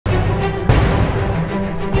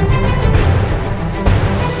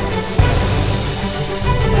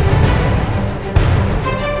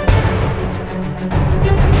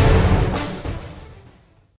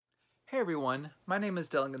everyone, my name is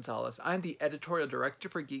Dillon Gonzalez. I'm the editorial director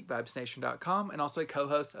for GeekVibesNation.com and also a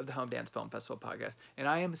co-host of the Home Dance Film Festival podcast. And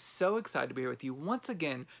I am so excited to be here with you once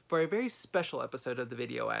again for a very special episode of The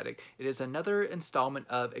Video Addict. It is another installment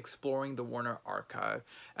of Exploring the Warner Archive.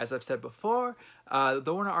 As I've said before,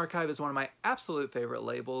 the Warner Archive is one of my absolute favorite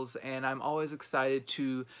labels, and I'm always excited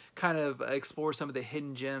to kind of explore some of the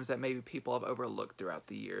hidden gems that maybe people have overlooked throughout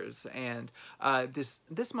the years. And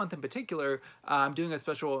this month in particular, I'm doing a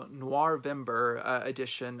special Noirvember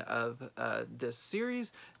edition of this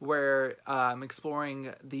series where I'm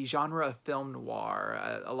exploring the genre of film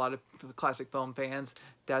noir. A lot of classic film fans,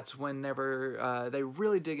 that's whenever they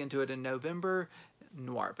really dig into it in November.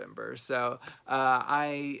 Noirvember. So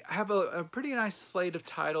I have a pretty nice slate of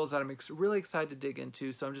titles that I'm really excited to dig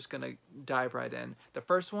into, so I'm just going to dive right in. The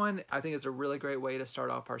first one, I think, is a really great way to start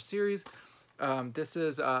off our series. This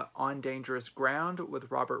is On Dangerous Ground with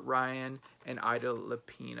Robert Ryan and Ida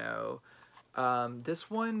Lupino. This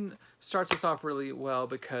one starts us off really well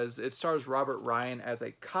because it stars Robert Ryan as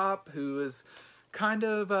a cop who is kind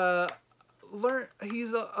of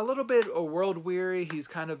he's a little bit world weary. He's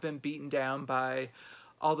kind of been beaten down by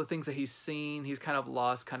all the things that he's seen. He's kind of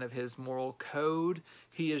lost kind of his moral code.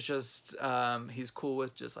 He is just he's cool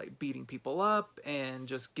with just like beating people up and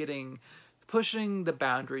just pushing the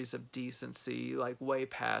boundaries of decency like way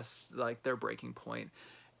past like their breaking point.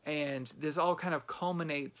 And this all kind of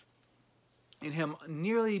culminates in him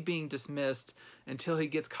nearly being dismissed until he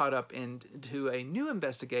gets caught up into a new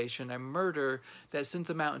investigation, a murder that sends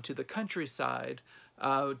him out into the countryside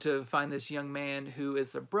to find this young man who is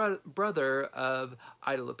the brother of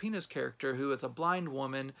Ida Lupino's character, who is a blind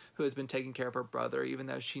woman who has been taking care of her brother, even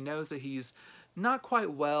though she knows that he's not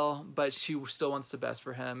quite well, but she still wants the best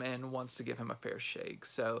for him and wants to give him a fair shake.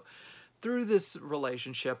 So through this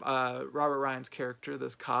relationship, Robert Ryan's character,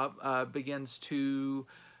 this cop, begins to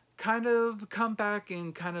kind of come back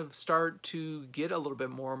and kind of start to get a little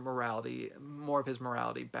bit more of his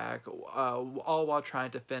morality back, all while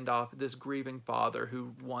trying to fend off this grieving father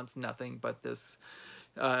who wants nothing but this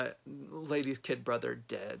lady's kid brother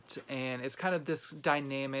dead. And it's kind of this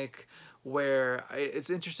dynamic where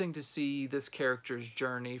it's interesting to see this character's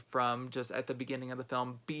journey from just at the beginning of the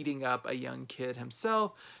film beating up a young kid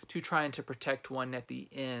himself to trying to protect one at the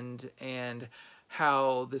end, and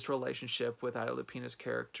how this relationship with Ida Lupino's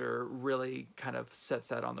character really kind of sets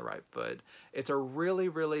that on the right foot. It's a really,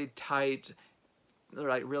 really tight,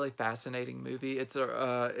 like really fascinating movie. It's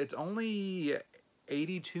only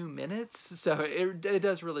 82 minutes, so it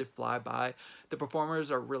does really fly by. The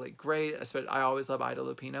performers are really great. Especially, I always love Ida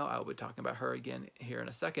Lupino. I'll be talking about her again here in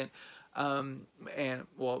a second. And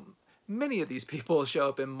well, many of these people show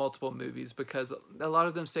up in multiple movies because a lot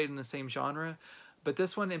of them stayed in the same genre. But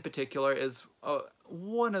this one in particular is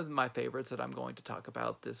one of my favorites that I'm going to talk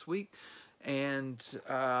about this week. And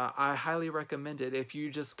I highly recommend it. If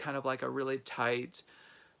you just kind of like a really tight,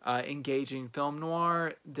 engaging film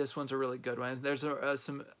noir, this one's a really good one. There's not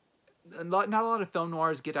a lot of film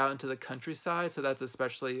noirs get out into the countryside, so that's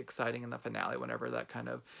especially exciting in the finale whenever that kind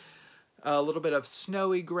of a little bit of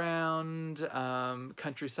snowy ground,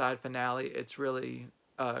 countryside finale. It's really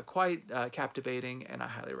quite captivating, and I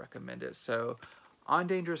highly recommend it. So On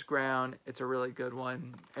Dangerous Ground, it's a really good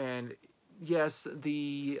one. And yes,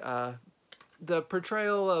 the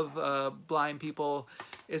portrayal of blind people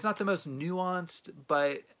is not the most nuanced,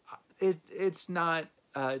 but it's not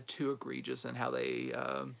too egregious in how they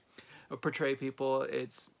portray people.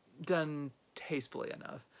 It's done tastefully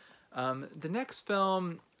enough. The next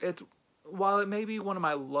film, while it may be one of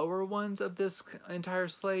my lower ones of this entire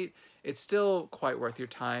slate, it's still quite worth your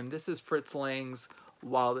time. This is Fritz Lang's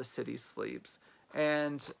While the City Sleeps.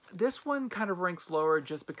 And this one kind of ranks lower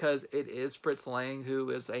just because it is Fritz Lang, who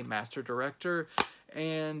is a master director,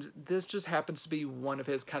 and this just happens to be one of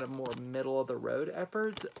his kind of more middle-of-the-road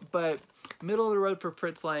efforts, but middle-of-the-road for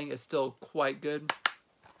Fritz Lang is still quite good.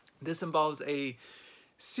 This involves a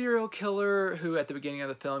serial killer who at the beginning of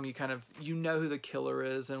the film you know who the killer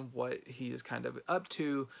is and what he is kind of up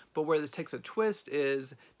to, but where this takes a twist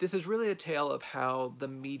is this is really a tale of how the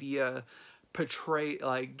media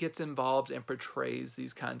gets involved and portrays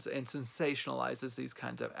these kinds and sensationalizes these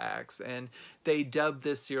kinds of acts. And they dub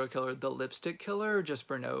this serial killer the lipstick killer just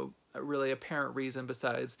for no really apparent reason,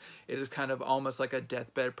 besides it is kind of almost like a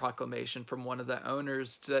deathbed proclamation from one of the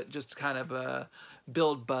owners to just kind of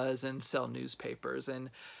build buzz and sell newspapers. And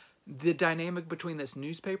the dynamic between this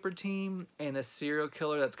newspaper team and this serial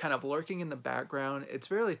killer that's kind of lurking in the background,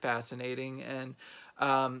 it's really fascinating. And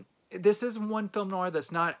this is one film noir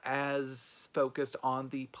that's not as focused on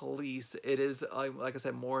the police. It is, like I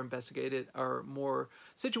said, more investigated or more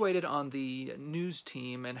situated on the news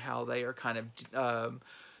team and how they are kind of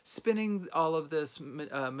spinning all of this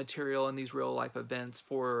material and these real life events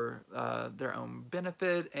for their own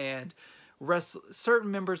benefit, and certain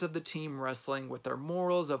members of the team wrestling with their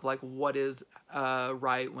morals of like what is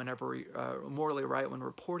right whenever morally right when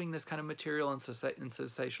reporting this kind of material and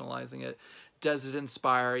sensationalizing it. Does it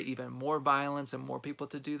inspire even more violence and more people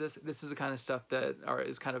to do this? This is the kind of stuff that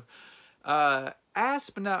is kind of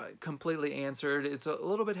asked but not completely answered. It's a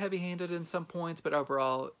little bit heavy-handed in some points, but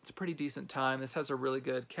overall it's a pretty decent time. This has a really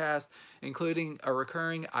good cast, including a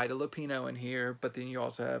recurring Ida Lupino in here, but then you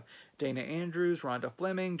also have Dana Andrews, Rhonda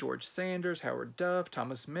Fleming, George Sanders, Howard Duff,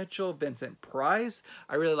 Thomas Mitchell, Vincent Price.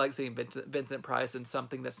 I really like seeing Vincent Price in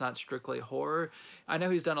something that's not strictly horror. I know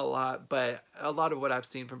he's done a lot, but a lot of what I've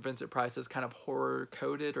seen from Vincent Price is kind of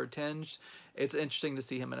horror-coded or tinged. It's interesting to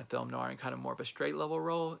see him in a film noir in kind of more of a straight-level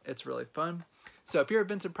role. It's really fun. So if you're a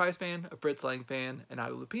Vincent Price fan, a Fritz Lang fan, an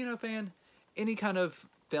Ida Lupino fan, any kind of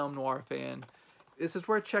film noir fan, this is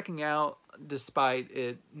worth checking out, despite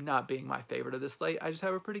it not being my favorite of the slate. I just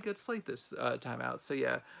have a pretty good slate this time out. So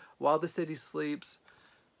yeah, While the City Sleeps,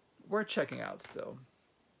 worth checking out still.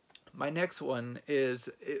 My next one is,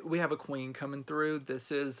 we have a queen coming through.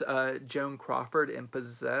 This is Joan Crawford in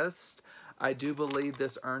Possessed. I do believe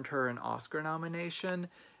this earned her an Oscar nomination.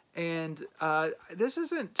 And this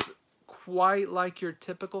isn't quite like your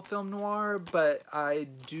typical film noir, but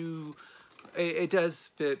it does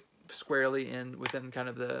fit squarely within kind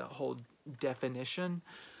of the whole definition.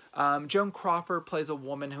 Joan Crawford plays a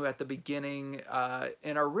woman who at the beginning,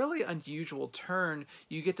 in a really unusual turn,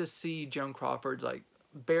 you get to see Joan Crawford like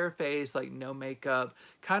barefaced, like no makeup,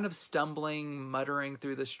 kind of stumbling, muttering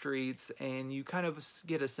through the streets, and you kind of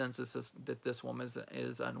get a sense that this woman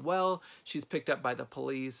is unwell. She's picked up by the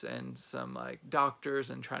police and some like doctors,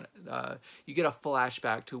 and you get a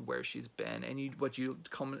flashback to where she's been, and what you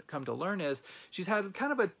come to learn is she's had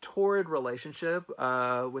kind of a torrid relationship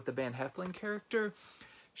with the Van Heflin character.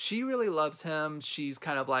 She really loves him. She's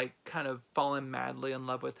kind of fallen madly in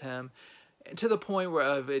love with him, to the point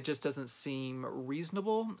where it just doesn't seem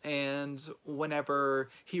reasonable. And whenever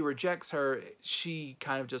he rejects her, she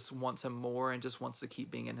kind of just wants him more and just wants to keep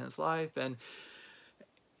being in his life. And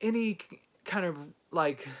any kind of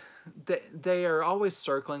like, they are always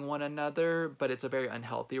circling one another, but it's a very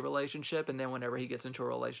unhealthy relationship. And then whenever he gets into a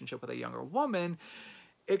relationship with a younger woman,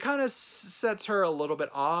 it kind of sets her a little bit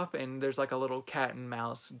off, and there's like a little cat and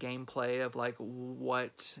mouse gameplay of like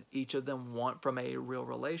what each of them want from a real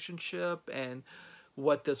relationship, and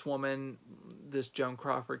what this woman, this Joan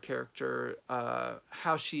Crawford character,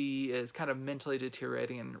 how she is kind of mentally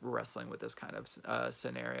deteriorating and wrestling with this kind of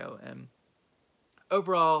scenario. And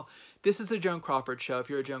overall, this is a Joan Crawford show.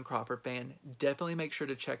 If you're a Joan Crawford fan, definitely make sure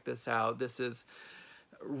to check this out. This is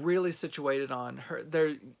really situated on her.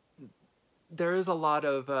 There is a lot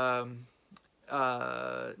of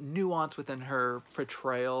nuance within her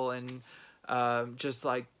portrayal, and just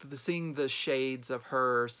like seeing the shades of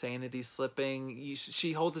her sanity slipping.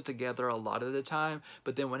 She holds it together a lot of the time,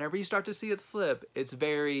 but then whenever you start to see it slip, it's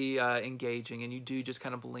very engaging, and you do just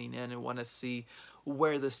kind of lean in and want to see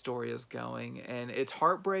where the story is going. And it's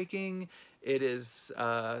heartbreaking. It is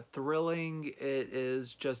thrilling. It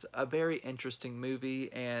is just a very interesting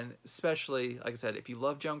movie, and especially, like I said, if you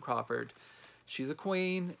love Joan Crawford, she's a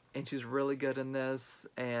queen, and she's really good in this,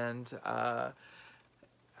 and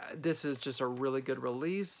this is just a really good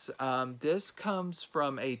release. This comes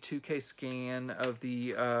from a 2K scan of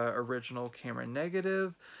the original camera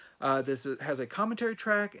negative. This has a commentary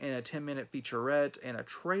track and a 10-minute featurette and a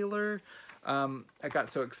trailer. I got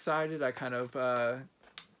so excited I kind of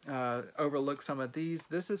overlooked some of these.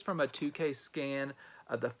 This is from a 2K scan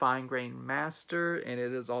of the Fine Grain Master, and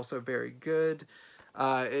it is also very good.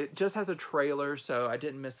 It just has a trailer, so I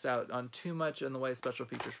didn't miss out on too much in the way of special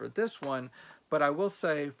features for this one. But I will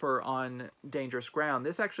say, for On Dangerous Ground,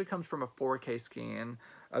 this actually comes from a 4K scan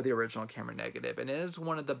of the original camera negative, and it is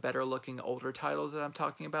one of the better looking older titles that I'm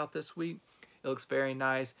talking about this week. It looks very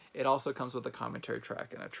nice. It also comes with a commentary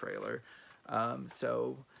track and a trailer.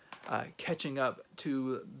 Catching up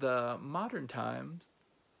to the modern times,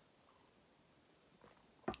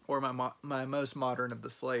 or my most modern of the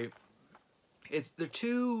slate. They're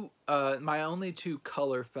my only two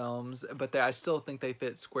color films, but I still think they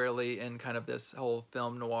fit squarely in kind of this whole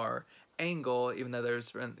film noir angle, even though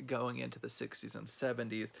there's going into the 60s and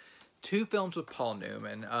 70s. Two films with Paul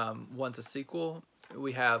Newman. One's a sequel.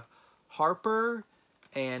 We have Harper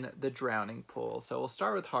and The Drowning Pool. So we'll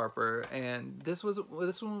start with Harper, and this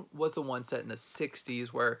one was the one set in the 60s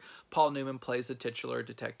where Paul Newman plays the titular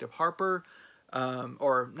detective Harper,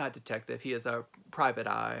 or not detective, he is a private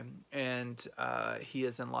eye, and he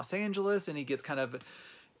is in Los Angeles, and he gets kind of,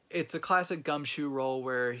 it's a classic gumshoe role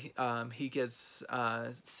where he gets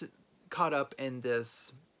caught up in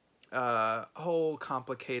this whole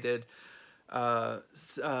complicated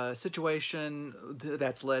situation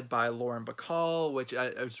that's led by Lauren Bacall, which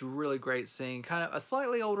is really great seeing. Kind of a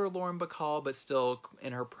slightly older Lauren Bacall, but still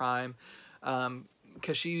in her prime,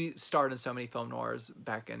 because she starred in so many film noirs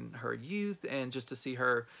back in her youth, and just to see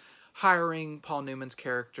her hiring Paul Newman's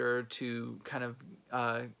character to kind of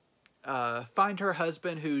find her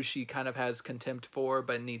husband, who she kind of has contempt for,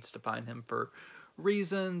 but needs to find him for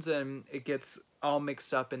reasons, and it gets all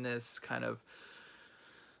mixed up in this kind of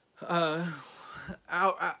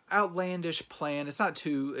outlandish plan. It's not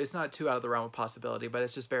too out of the realm of possibility, but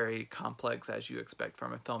it's just very complex, as you expect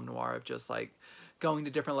from a film noir, of just like going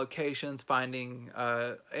to different locations, finding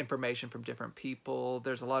information from different people.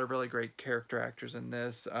 There's a lot of really great character actors in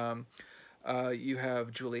this. You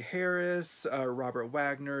have Julie Harris, Robert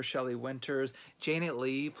Wagner, Shelley Winters. Janet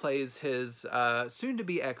Leigh plays his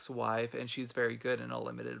soon-to-be ex-wife, and she's very good in a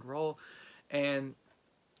limited role. And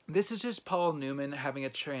this is just Paul Newman having a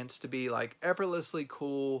chance to be like effortlessly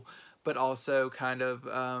cool, but also kind of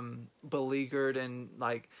beleaguered, and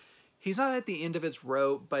like he's not at the end of his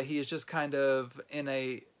rope, but he is just kind of in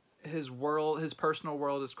his personal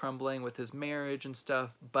world is crumbling with his marriage and stuff,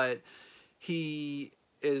 but he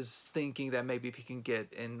is thinking that maybe if he can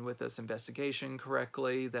get in with this investigation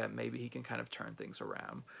correctly, that maybe he can kind of turn things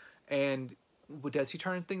around. And does he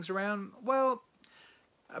turn things around? Well,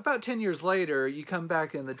 about 10 years later, you come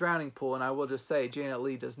back in The Drowning Pool, and I will just say Janet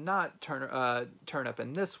Leigh does not turn up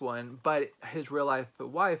in this one, but his real-life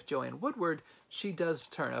wife, Joanne Woodward, she does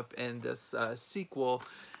turn up in this sequel.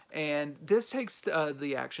 And this takes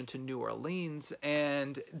the action to New Orleans,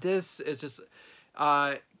 and this is just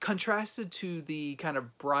contrasted to the kind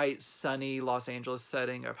of bright, sunny Los Angeles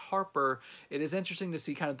setting of Harper. It is interesting to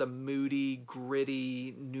see kind of the moody,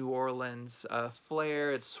 gritty New Orleans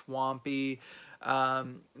flair. It's swampy.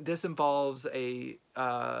 This involves a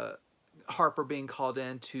Harper being called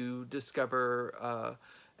in to discover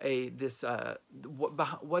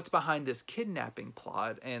what's behind this kidnapping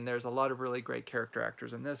plot, and there's a lot of really great character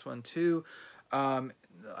actors in this one too.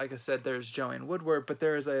 Like I said, there's Joanne Woodward, but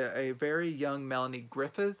there's a very young Melanie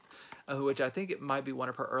Griffith, which I think it might be one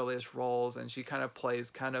of her earliest roles, and she kind of plays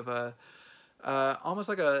kind of a almost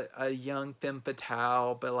like a young femme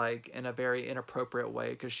fatale, but like in a very inappropriate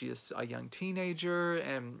way, because she is a young teenager,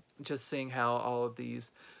 and just seeing how all of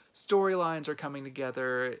these storylines are coming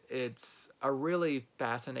together. It's a really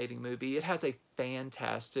fascinating movie. It has a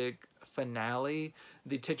fantastic finale,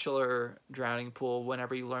 the titular Drowning Pool,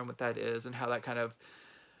 whenever you learn what that is and how that kind of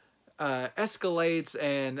escalates,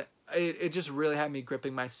 and it just really had me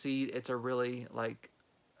gripping my seat. It's a really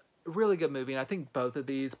good movie, and I think both of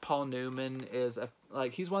these, Paul Newman is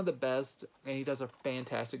he's one of the best, and he does a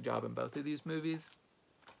fantastic job in both of these movies.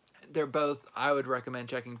 They're both, I would recommend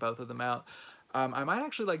checking both of them out. I might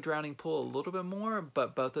actually like Drowning Pool a little bit more,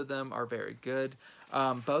 but both of them are very good.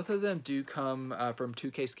 Both of them do come from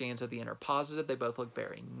 2K scans of the Inner Positive. They both look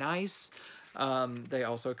very nice. They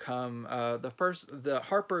also come, the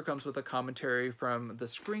Harper comes with a commentary from the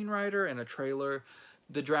screenwriter and a trailer.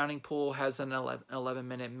 The Drowning Pool has an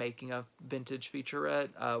 11-minute making of vintage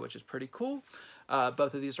featurette, which is pretty cool.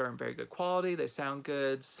 Both of these are in very good quality. They sound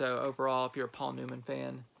good. So overall, if you're a Paul Newman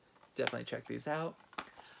fan, definitely check these out.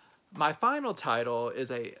 My final title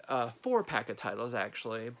is a 4-pack of titles,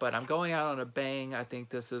 actually, but I'm going out on a bang. I think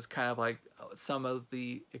this is kind of like some of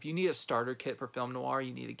the, if you need a starter kit for film noir,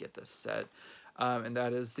 you need to get this set. And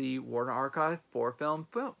that is the Warner Archive 4-film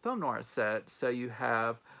noir set. So you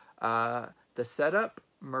have The Setup,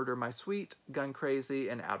 Murder My Sweet, Gun Crazy,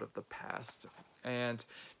 and Out of the Past. And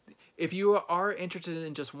if you are interested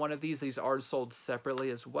in just one of these are sold separately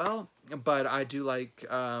as well. But I do like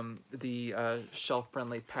the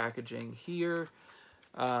shelf-friendly packaging here.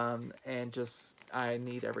 And just, I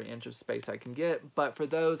need every inch of space I can get. But for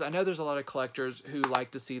those, I know there's a lot of collectors who like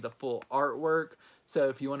to see the full artwork. So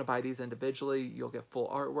if you want to buy these individually, you'll get full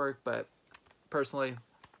artwork. But personally,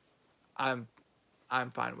 I'm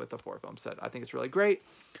fine with the 4-film set. I think it's really great.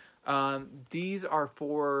 These are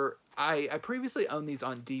for, I previously owned these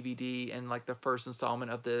on DVD and like the first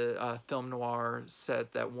installment of the film noir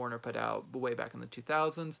set that Warner put out way back in the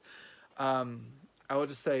 2000s. I would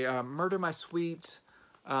just say Murder My Sweet.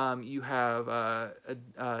 You have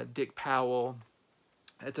Dick Powell.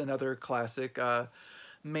 It's another classic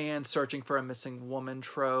man searching for a missing woman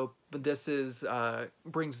trope. But this is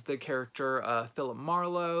brings the character Philip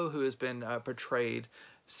Marlowe, who has been portrayed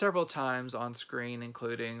several times on screen,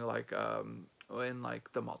 including like in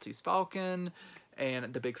like The Maltese Falcon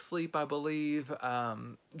and The Big Sleep, I believe.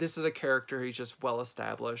 This is a character he's just well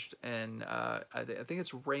established, and I think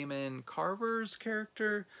it's Raymond Carver's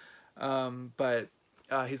character, but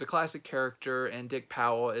he's a classic character, and Dick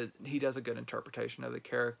Powell, he does a good interpretation of the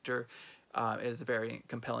character. It is a very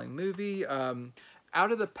compelling movie.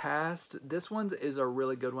 Out of the past, this one is a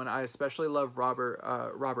really good one. I especially love Robert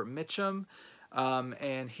Mitchum,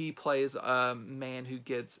 and he plays a man who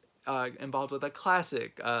gets involved with a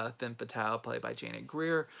classic femme fatale played by Janet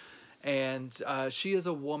Greer, and she is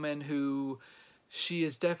a woman who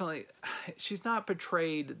she's not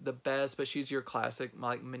portrayed the best, but she's your classic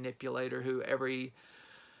like manipulator who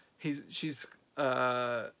she's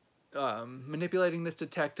manipulating this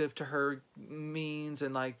detective to her means,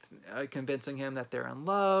 and like convincing him that they're in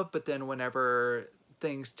love, but then whenever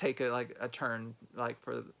things take a turn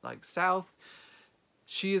for south,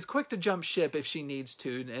 she is quick to jump ship if she needs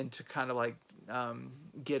to, and to kind of like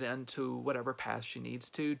get into whatever path she needs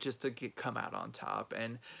to just to come out on top.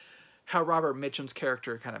 And how Robert Mitchum's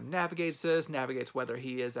character kind of navigates whether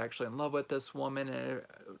he is actually in love with this woman, and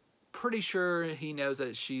pretty sure he knows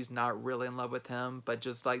that she's not really in love with him, but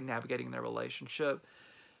just like navigating their relationship.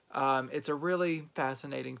 It's a really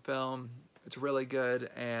fascinating film. It's really good,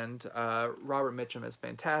 and Robert Mitchum is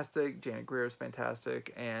fantastic. Janet Greer is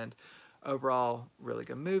fantastic, and overall, really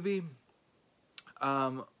good movie.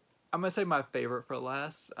 I'm gonna say my favorite for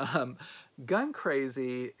last. Gun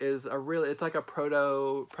Crazy is it's like a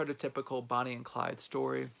prototypical Bonnie and Clyde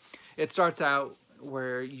story. It starts out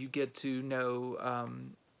where you get to know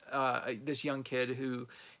this young kid who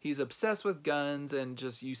he's obsessed with guns, and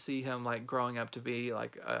just you see him like growing up to be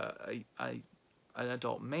like an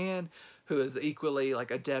adult man who is equally like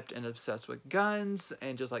adept and obsessed with guns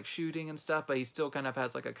and just like shooting and stuff, but he still kind of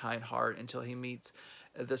has like a kind heart until he meets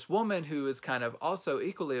this woman who is kind of also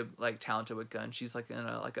equally like talented with guns. She's like in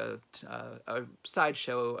a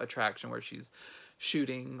sideshow attraction where she's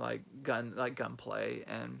shooting like gunplay,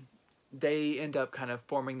 and they end up kind of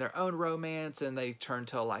forming their own romance, and they turn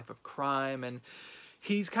to a life of crime, and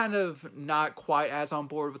he's kind of not quite as on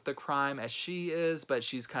board with the crime as she is, but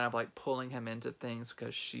she's kind of like pulling him into things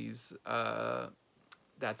because she's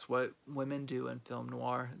that's what women do in film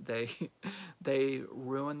noir. They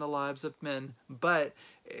ruin the lives of men. But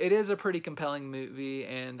it is a pretty compelling movie,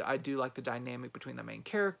 and I do like the dynamic between the main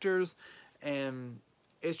characters, and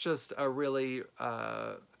it's just a really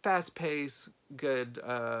fast-paced, good,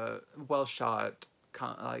 well-shot,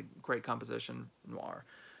 great composition noir.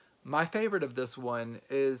 My favorite of this one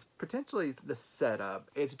is potentially the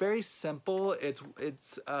setup. It's very simple.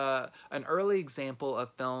 It's an early example of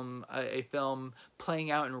a film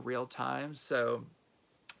playing out in real time. So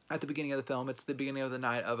at the beginning of the film, it's the beginning of the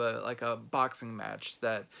night of a boxing match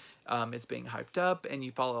that is being hyped up, and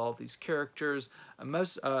you follow all these characters.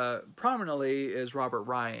 Most prominently is Robert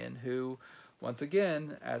Ryan, who, once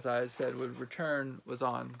again, as I said, would return, was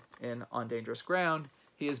on Dangerous Ground.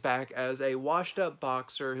 He is back as a washed-up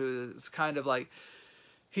boxer who is kind of like,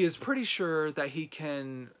 he is pretty sure that he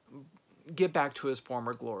can get back to his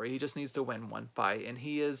former glory. He just needs to win one fight, and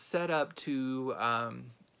he is set up to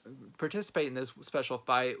participate in this special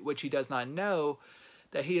fight, which he does not know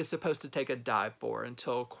that he is supposed to take a dive for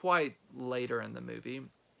until quite later in the movie.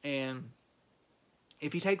 And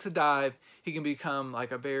if he takes a dive, he can become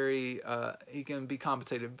like he can be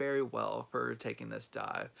compensated very well for taking this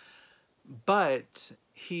dive. But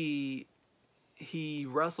he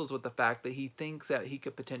wrestles with the fact that he thinks that he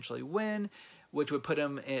could potentially win, which would put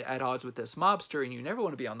him at odds with this mobster, and you never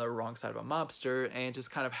want to be on the wrong side of a mobster, and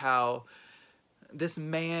just kind of how this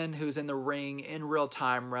man who's in the ring in real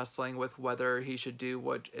time wrestling with whether he should do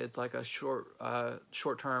what is like a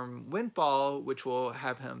short-term windfall, which will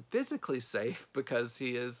have him physically safe because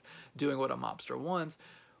he is doing what a mobster wants,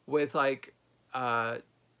 with like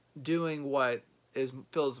doing what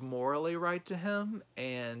feels morally right to him,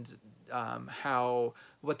 and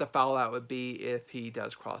what the fallout would be if he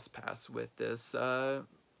does cross paths with this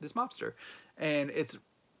mobster. And it's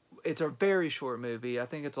a very short movie. I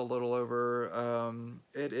think it's a little over,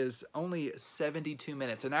 it is only 72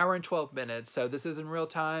 minutes, an hour and 12 minutes. So this is in real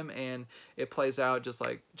time, and it plays out just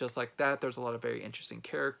like that. There's a lot of very interesting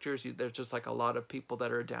characters. There's just like a lot of people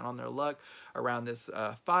that are down on their luck around this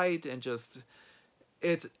fight, and just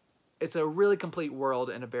it's a really complete world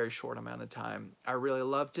in a very short amount of time. I really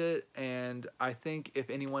loved it, and I think if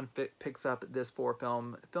anyone picks up this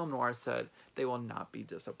film noir set, they will not be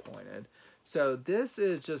disappointed. So this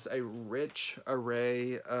is just a rich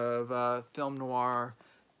array of film noir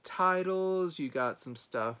titles. You got some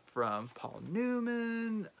stuff from Paul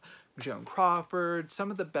Newman, Joan Crawford,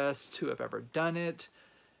 some of the best to have ever done it.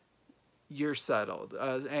 You're settled.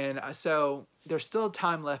 So there's still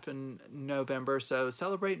time left in November, so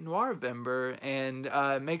celebrate Noirvember,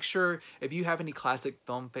 and make sure, if you have any classic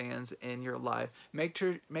film fans in your life, make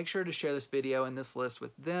sure to share this video and this list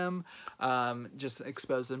with them. Just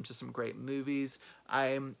expose them to some great movies.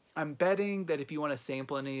 I'm betting that if you want to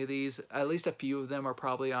sample any of these, at least a few of them are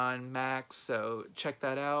probably on Max, so check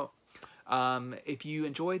that out. If you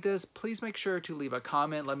enjoyed this, please make sure to leave a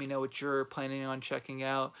comment. Let me know what you're planning on checking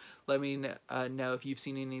out. Let me know if you've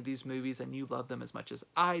seen any of these movies and you love them as much as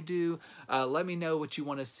I do. Let me know what you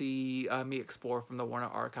want to see me explore from the Warner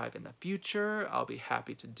Archive in the future. I'll be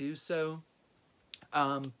happy to do so.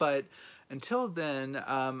 But until then,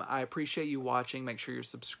 I appreciate you watching. Make sure you're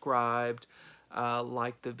subscribed,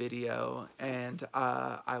 like the video, and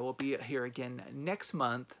I will be here again next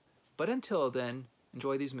month. But until then,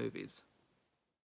 enjoy these movies.